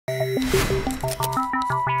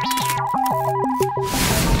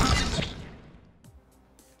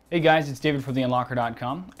Hey guys, it's David from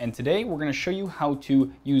theunlocker.com, and today we're going to show you how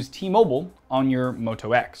to use T-Mobile on your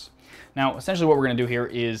Moto X. Now, essentially what we're going to do here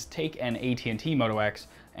is take an AT&T Moto X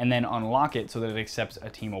and then unlock it so that it accepts a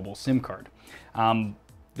T-Mobile SIM card.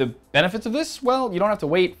 The benefits of this, well, you don't have to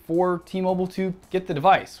wait for T-Mobile to get the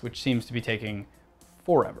device, which seems to be taking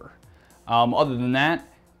forever. Other than that,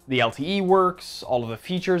 the LTE works, all of the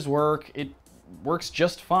features work, it works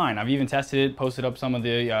just fine. I've even tested it, posted up some of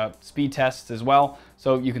the speed tests as well,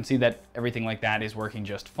 so you can see that everything like that is working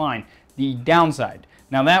just fine. The downside,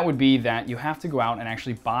 now that would be that you have to go out and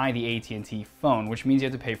actually buy the AT&T phone, which means you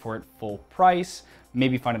have to pay for it full price,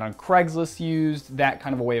 maybe find it on Craigslist used, that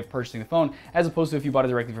kind of a way of purchasing the phone, as opposed to if you bought it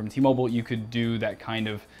directly from T-Mobile, you could do that kind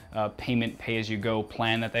of payment pay-as-you-go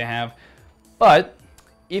plan that they have. But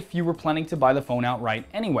if you were planning to buy the phone outright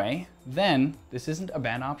anyway, then this isn't a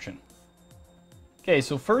bad option. Okay,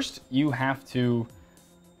 so first you have to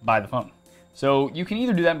buy the phone. So you can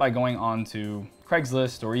either do that by going on to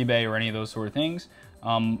Craigslist or eBay or any of those sort of things.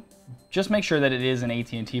 Just make sure that it is an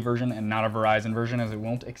AT&T version and not a Verizon version, as it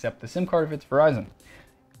won't accept the SIM card if it's Verizon.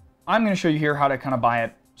 I'm going to show you here how to kind of buy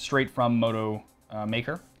it straight from Moto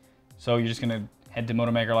Maker. So you're just going to head to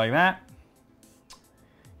Moto Maker like that.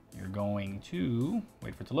 You're going to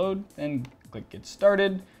wait for it to load, then click Get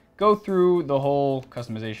Started. Go through the whole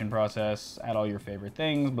customization process, add all your favorite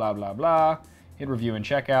things, blah, blah, blah. Hit Review and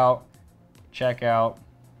Checkout, Checkout.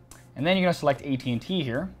 And then you're going to select AT&T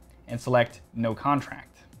here and select No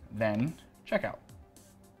Contract. Then Checkout.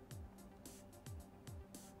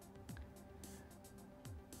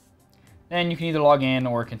 Then you can either log in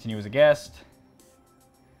or continue as a guest.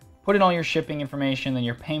 Put in all your shipping information, then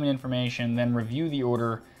your payment information, then review the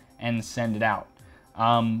order and send it out.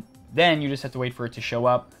 Then you just have to wait for it to show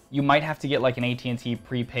up. You might have to get like an AT&T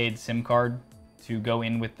prepaid SIM card to go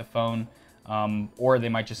in with the phone, or they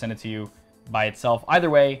might just send it to you by itself. Either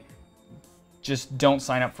way, just don't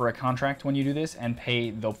sign up for a contract when you do this and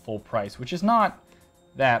pay the full price, which is not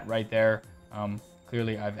that right there.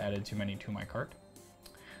 Clearly I've added too many to my cart,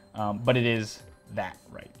 but it is that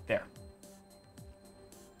right there.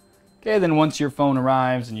 Okay, then once your phone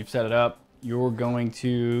arrives and you've set it up, you're going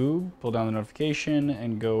to pull down the notification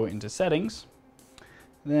and go into settings.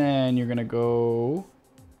 Then you're going to go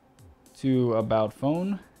to About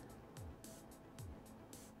Phone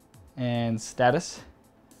and Status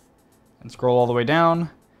and scroll all the way down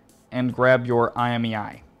and grab your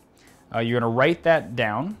IMEI. You're going to write that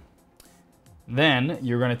down. Then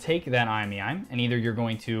you're going to take that IMEI and either you're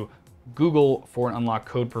going to Google for an unlock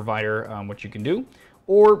code provider, which you can do,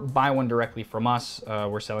 or buy one directly from us.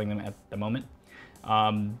 We're selling them at the moment.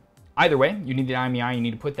 Either way, you need the IMEI, you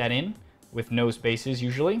need to put that in with no spaces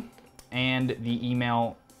usually, and the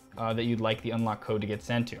email that you'd like the unlock code to get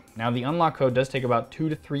sent to. Now the unlock code does take about 2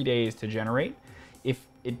 to 3 days to generate. If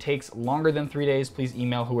it takes longer than 3 days, please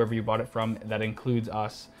email whoever you bought it from. That includes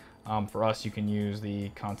us. For us, you can use the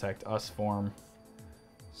Contact Us form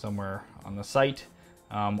somewhere on the site,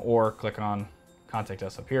 or click on Contact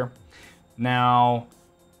Us up here. Now,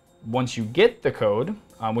 once you get the code,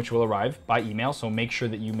 which will arrive by email, so make sure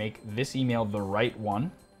that you make this email the right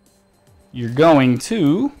one, you're going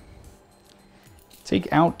to take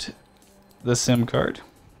out the SIM card,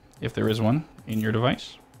 if there is one in your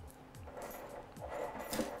device.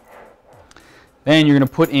 Then you're going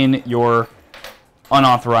to put in your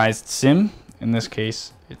unauthorized SIM. In this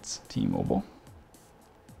case, it's T-Mobile.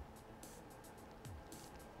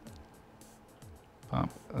 Pop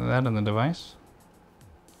that in the device.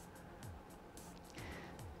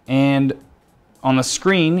 And on the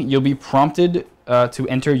screen, you'll be prompted to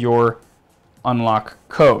enter your unlock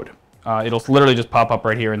code. It'll literally just pop up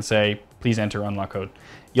right here and say, please enter unlock code.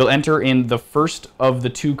 You'll enter in the first of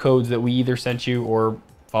the 2 codes that we either sent you, or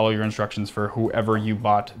follow your instructions for whoever you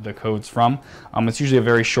bought the codes from. It's usually a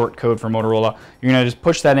very short code for Motorola. You're gonna just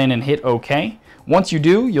push that in and hit OK. Once you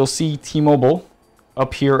do, you'll see T-Mobile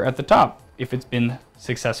up here at the top if it's been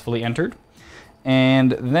successfully entered.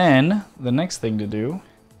 And then the next thing to do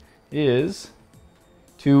is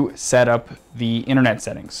to set up the internet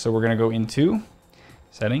settings. So we're going to go into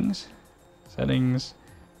settings,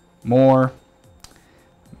 more,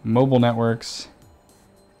 mobile networks,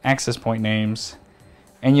 access point names,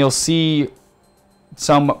 and you'll see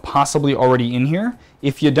some possibly already in here.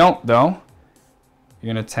 If you don't though,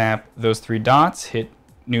 you're going to tap those 3 dots, hit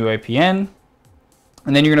new APN,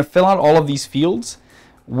 and then you're going to fill out all of these fields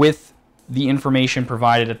with the information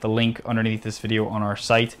provided at the link underneath this video on our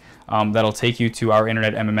site. That'll take you to our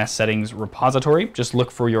Internet MMS settings repository. Just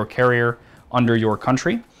look for your carrier under your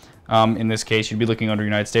country. In this case, you'd be looking under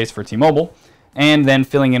United States for T-Mobile, and then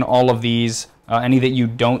filling in all of these. Any that you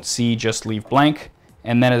don't see, just leave blank.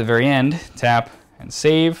 And then at the very end, tap and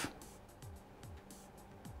save.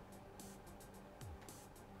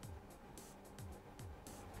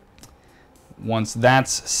 Once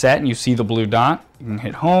that's set and you see the blue dot, you can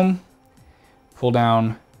hit home, pull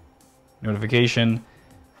down notification,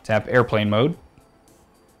 tap airplane mode,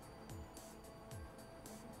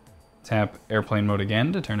 tap airplane mode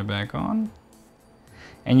again to turn it back on,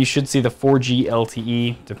 and you should see the 4G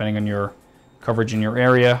LTE, depending on your coverage in your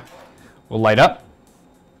area, will light up.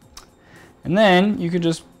 And then you can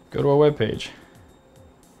just go to a web page.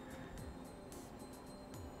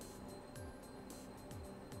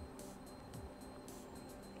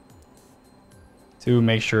 To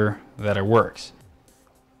make sure that it works.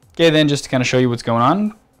 Okay, then just to kind of show you what's going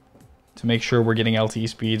on, to make sure we're getting LTE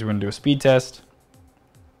speeds, we're going to do a speed test.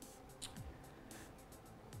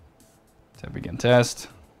 Tap begin test.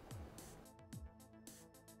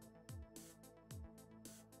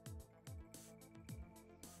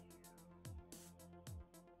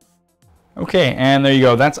 Okay, and there you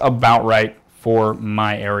go. That's about right for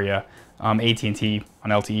my area. AT&T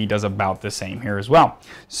on LTE does about the same here as well.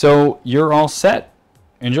 So you're all set.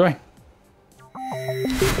 Enjoy.